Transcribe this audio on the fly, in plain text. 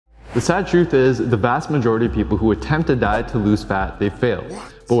The sad truth is, the vast majority of people who attempt a diet to lose fat, they fail.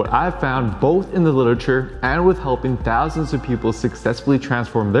 But what I've found both in the literature and with helping thousands of people successfully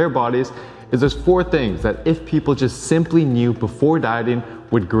transform their bodies is there's 4 things that if people just simply knew before dieting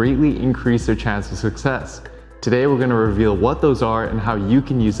would greatly increase their chance of success. Today we're going to reveal what those are and how you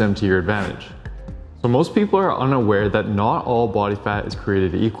can use them to your advantage. So most people are unaware that not all body fat is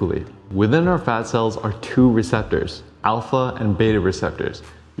created equally. Within our fat cells are 2 receptors, alpha and beta receptors.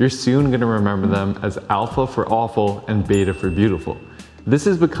 You're soon going to remember them as alpha for awful and beta for beautiful. This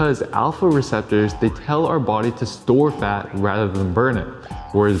is because alpha receptors, they tell our body to store fat rather than burn it,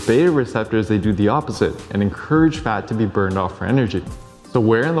 whereas beta receptors, they do the opposite and encourage fat to be burned off for energy. So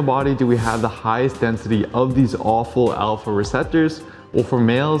where in the body do we have the highest density of these awful alpha receptors? Well, for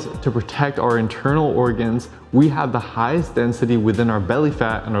males, to protect our internal organs, we have the highest density within our belly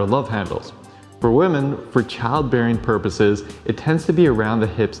fat and our love handles. For women, for childbearing purposes, it tends to be around the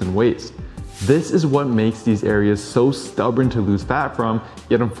hips and waist. This is what makes these areas so stubborn to lose fat from,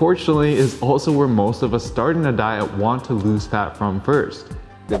 yet unfortunately is also where most of us starting a diet want to lose fat from first.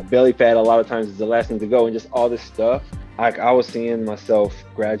 The belly fat a lot of times is the last thing to go, and just all this stuff. Like I was seeing myself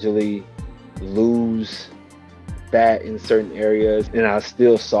gradually lose fat in certain areas, and I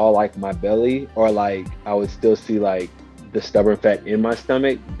still saw like my belly, or like I would still see like the stubborn fat in my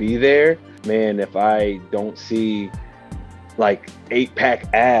stomach be there. Man, if I don't see like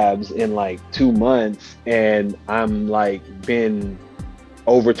 8-pack abs in like 2 months and I'm like been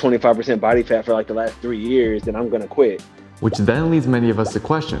over 25% body fat for like the last 3 years, then I'm gonna quit. Which then leads many of us to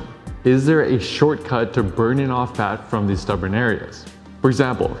question, is there a shortcut to burning off fat from these stubborn areas? For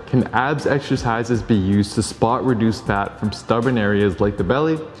example, can abs exercises be used to spot reduce fat from stubborn areas like the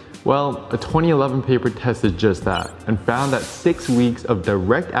belly? Well, a 2011 paper tested just that and found that 6 weeks of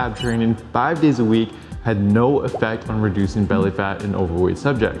direct ab training 5 days a week had no effect on reducing belly fat in overweight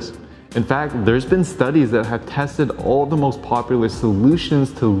subjects. In fact, there's been studies that have tested all the most popular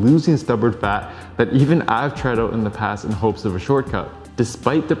solutions to losing stubborn fat that even I've tried out in the past in hopes of a shortcut.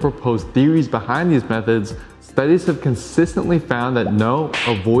 Despite the proposed theories behind these methods, studies have consistently found that no,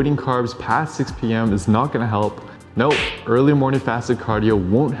 avoiding carbs past 6 p.m. is not going to help. No, early morning fasted cardio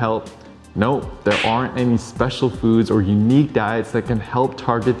won't help. No, there aren't any special foods or unique diets that can help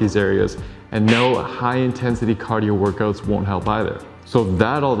target these areas. And no, high intensity cardio workouts won't help either. So if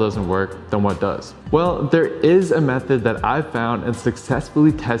that all doesn't work, then what does? Well, there is a method that I've found and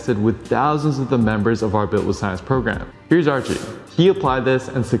successfully tested with thousands of the members of our Built with Science program. Here's Archie. He applied this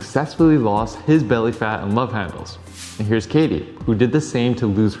and successfully lost his belly fat and love handles. And here's Katie, who did the same to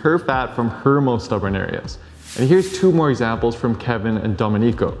lose her fat from her most stubborn areas. And here's 2 more examples from Kevin and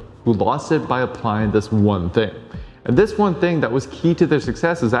Domenico, who lost it by applying this one thing. And this one thing that was key to their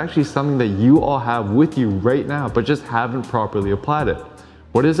success is actually something that you all have with you right now, but just haven't properly applied it.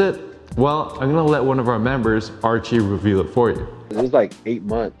 What is it? Well, I'm gonna let one of our members, Archie, reveal it for you. It was like 8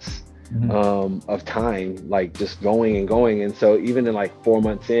 months of time, like just going and going. And so even in like 4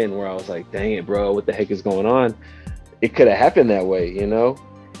 months in, where I was like, dang it, bro, what the heck is going on? It could have happened that way, you know?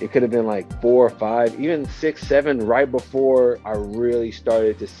 It could have been like 4 or 5, even 6, 7, right before I really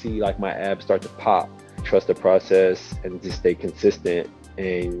started to see like my abs start to pop. Trust the process and just stay consistent,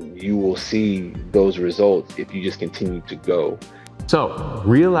 and you will see those results if you just continue to go. So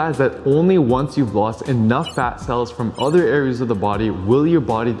realize that only once you've lost enough fat cells from other areas of the body will your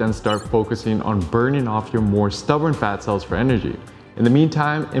body then start focusing on burning off your more stubborn fat cells for energy. In the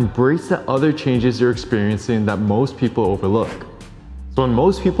meantime, embrace the other changes you're experiencing that most people overlook. So when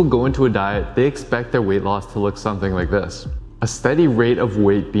most people go into a diet, they expect their weight loss to look something like this. A steady rate of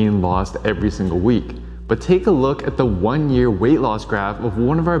weight being lost every single week. But take a look at the 1-year weight loss graph of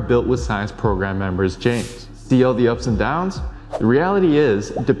one of our Built with Science program members, James. See all the ups and downs? The reality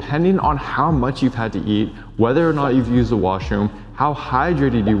is, depending on how much you've had to eat, whether or not you've used the washroom, how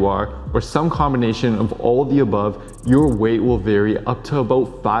hydrated you are, or some combination of all the above, your weight will vary up to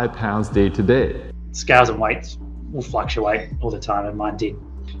about 5 pounds day to day. Scales and weights will fluctuate all the time, and mine did.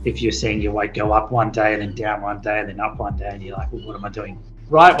 If you're seeing your weight go up one day and then down one day and then up one day, and you're like, well, what am I doing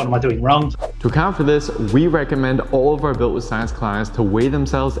right? What am I doing wrong? To account for this, we recommend all of our Built with Science clients to weigh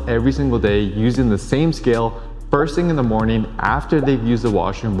themselves every single day using the same scale first thing in the morning after they've used the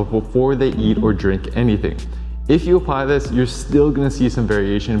washroom, but before they eat or drink anything. If you apply this, you're still gonna see some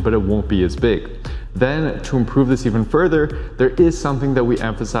variation, but it won't be as big. Then, to improve this even further, there is something that we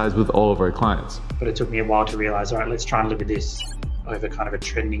emphasize with all of our clients. But it took me a while to realize, all right, let's try and look at this over kind of a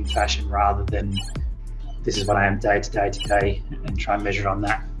trending fashion rather than this is what I am day to day to day, and try and measure it on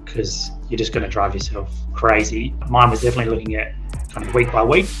that, because you're just going to drive yourself crazy. Mine was definitely looking at kind of week by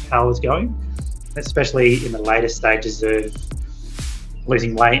week how I was going, especially in the later stages of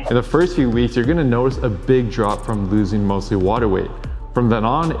losing weight. In the first few weeks, you're gonna notice a big drop from losing mostly water weight. From then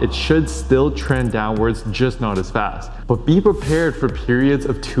on, it should still trend downwards, just not as fast. But be prepared for periods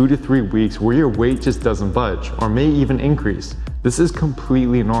of 2 to 3 weeks where your weight just doesn't budge, or may even increase. This is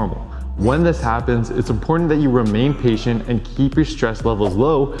completely normal. When this happens, it's important that you remain patient and keep your stress levels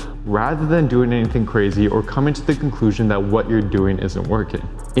low rather than doing anything crazy or coming to the conclusion that what you're doing isn't working.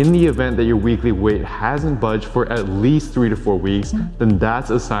 In the event that your weekly weight hasn't budged for at least 3 to 4 weeks, then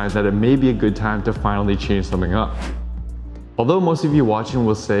that's a sign that it may be a good time to finally change something up. Although most of you watching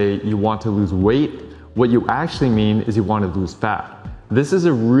will say you want to lose weight, what you actually mean is you want to lose fat. This is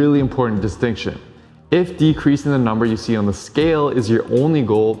a really important distinction. If decreasing the number you see on the scale is your only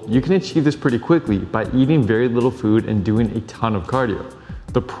goal, you can achieve this pretty quickly by eating very little food and doing a ton of cardio.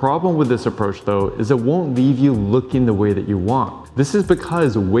 The problem with this approach though is it won't leave you looking the way that you want. This is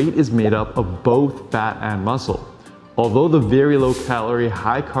because weight is made up of both fat and muscle. Although the very low calorie,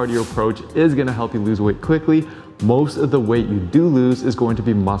 high cardio approach is going to help you lose weight quickly, most of the weight you do lose is going to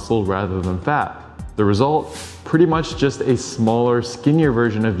be muscle rather than fat. The result? Pretty much just a smaller, skinnier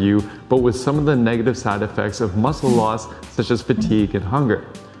version of you, but with some of the negative side effects of muscle loss, such as fatigue and hunger.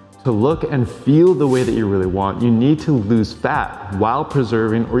 To look and feel the way that you really want, you need to lose fat while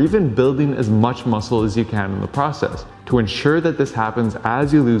preserving or even building as much muscle as you can in the process. To ensure that this happens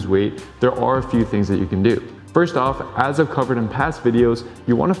as you lose weight, there are a few things that you can do. First off, as I've covered in past videos,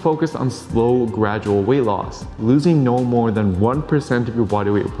 you want to focus on slow, gradual weight loss, losing no more than 1% of your body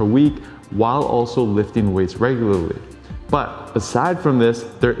weight per week while also lifting weights regularly. But aside from this,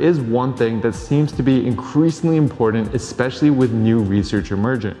 there is one thing that seems to be increasingly important, especially with new research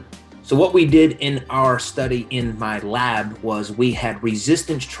emerging. So what we did in our study in my lab was we had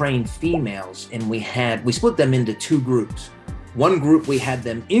resistance trained females and we split them into 2 groups. One group, we had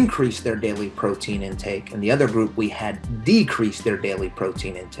them increase their daily protein intake, and the other group, we had decreased their daily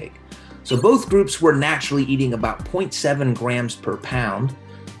protein intake. So both groups were naturally eating about 0.7 grams per pound.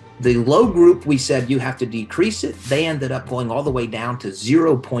 The low group, we said you have to decrease it. They ended up going all the way down to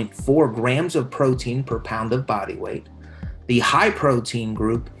 0.4 grams of protein per pound of body weight. The high protein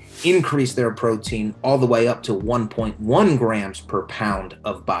group increased their protein all the way up to 1.1 grams per pound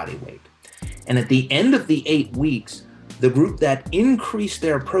of body weight. And at the end of the 8 weeks, the group that increased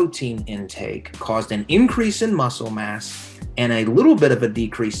their protein intake caused an increase in muscle mass and a little bit of a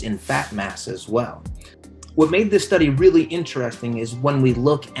decrease in fat mass as well. What made this study really interesting is when we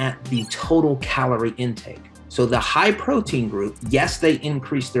look at the total calorie intake. So the high protein group, yes, they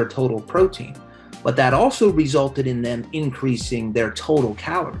increased their total protein, but that also resulted in them increasing their total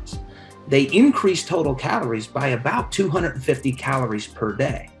calories. They increased total calories by about 250 calories per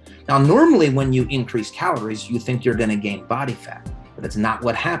day. Now, normally when you increase calories, you think you're going to gain body fat, but that's not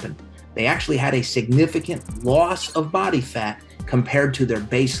what happened. They actually had a significant loss of body fat compared to their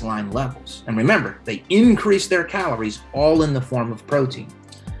baseline levels. And remember, they increased their calories all in the form of protein.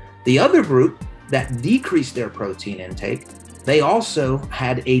 The other group that decreased their protein intake, they also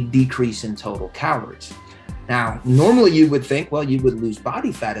had a decrease in total calories. Now, normally you would think, well, you would lose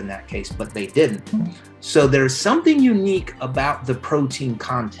body fat in that case, but they didn't. So there's something unique about the protein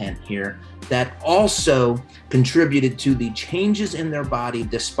content here that also contributed to the changes in their body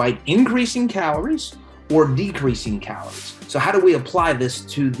despite increasing calories or decreasing calories. So how do we apply this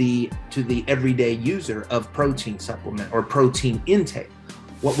to the everyday user of protein supplement or protein intake?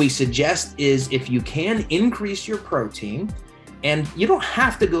 What we suggest is if you can increase your protein, and you don't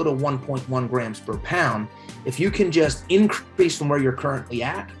have to go to 1.1 grams per pound, if you can just increase from where you're currently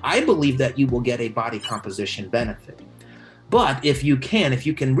at, I believe that you will get a body composition benefit. But if you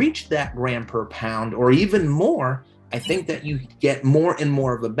can reach that gram per pound or even more, I think that you get more and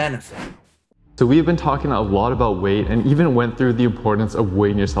more of a benefit. So we've been talking a lot about weight and even went through the importance of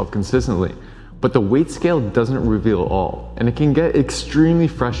weighing yourself consistently. But the weight scale doesn't reveal all, and it can get extremely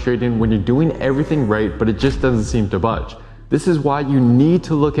frustrating when you're doing everything right, but it just doesn't seem to budge. This is why you need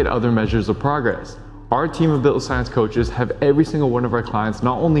to look at other measures of progress. Our team of Built Science coaches have every single one of our clients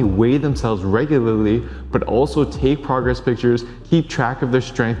not only weigh themselves regularly, but also take progress pictures, keep track of their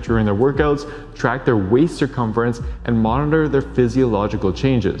strength during their workouts, track their waist circumference, and monitor their physiological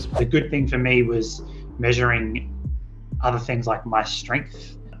changes. The good thing for me was measuring other things like my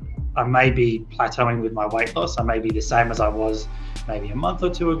strength. I may be plateauing with my weight loss. I may be the same as I was maybe a month or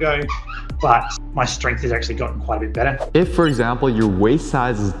 2 ago, but my strength has actually gotten quite a bit better. If, for example, your waist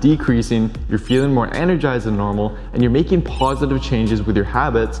size is decreasing, you're feeling more energized than normal, and you're making positive changes with your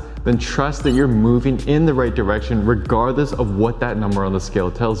habits, then trust that you're moving in the right direction regardless of what that number on the scale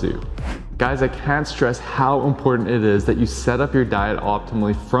tells you. Guys, I can't stress how important it is that you set up your diet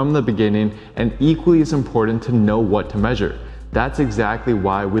optimally from the beginning, and equally as important to know what to measure. That's exactly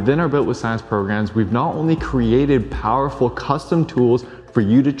why within our Built with Science programs, we've not only created powerful custom tools for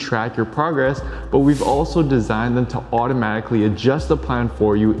you to track your progress, but we've also designed them to automatically adjust the plan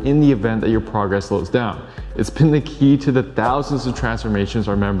for you in the event that your progress slows down. It's been the key to the thousands of transformations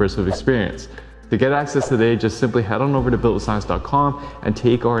our members have experienced. To get access today, just simply head on over to builtwithscience.com and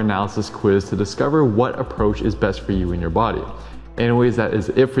take our analysis quiz to discover what approach is best for you and your body. Anyways, that is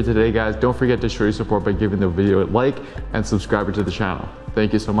it for today, guys. Don't forget to show your support by giving the video a like and subscribing to the channel.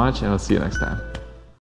 Thank you so much, and I'll see you next time.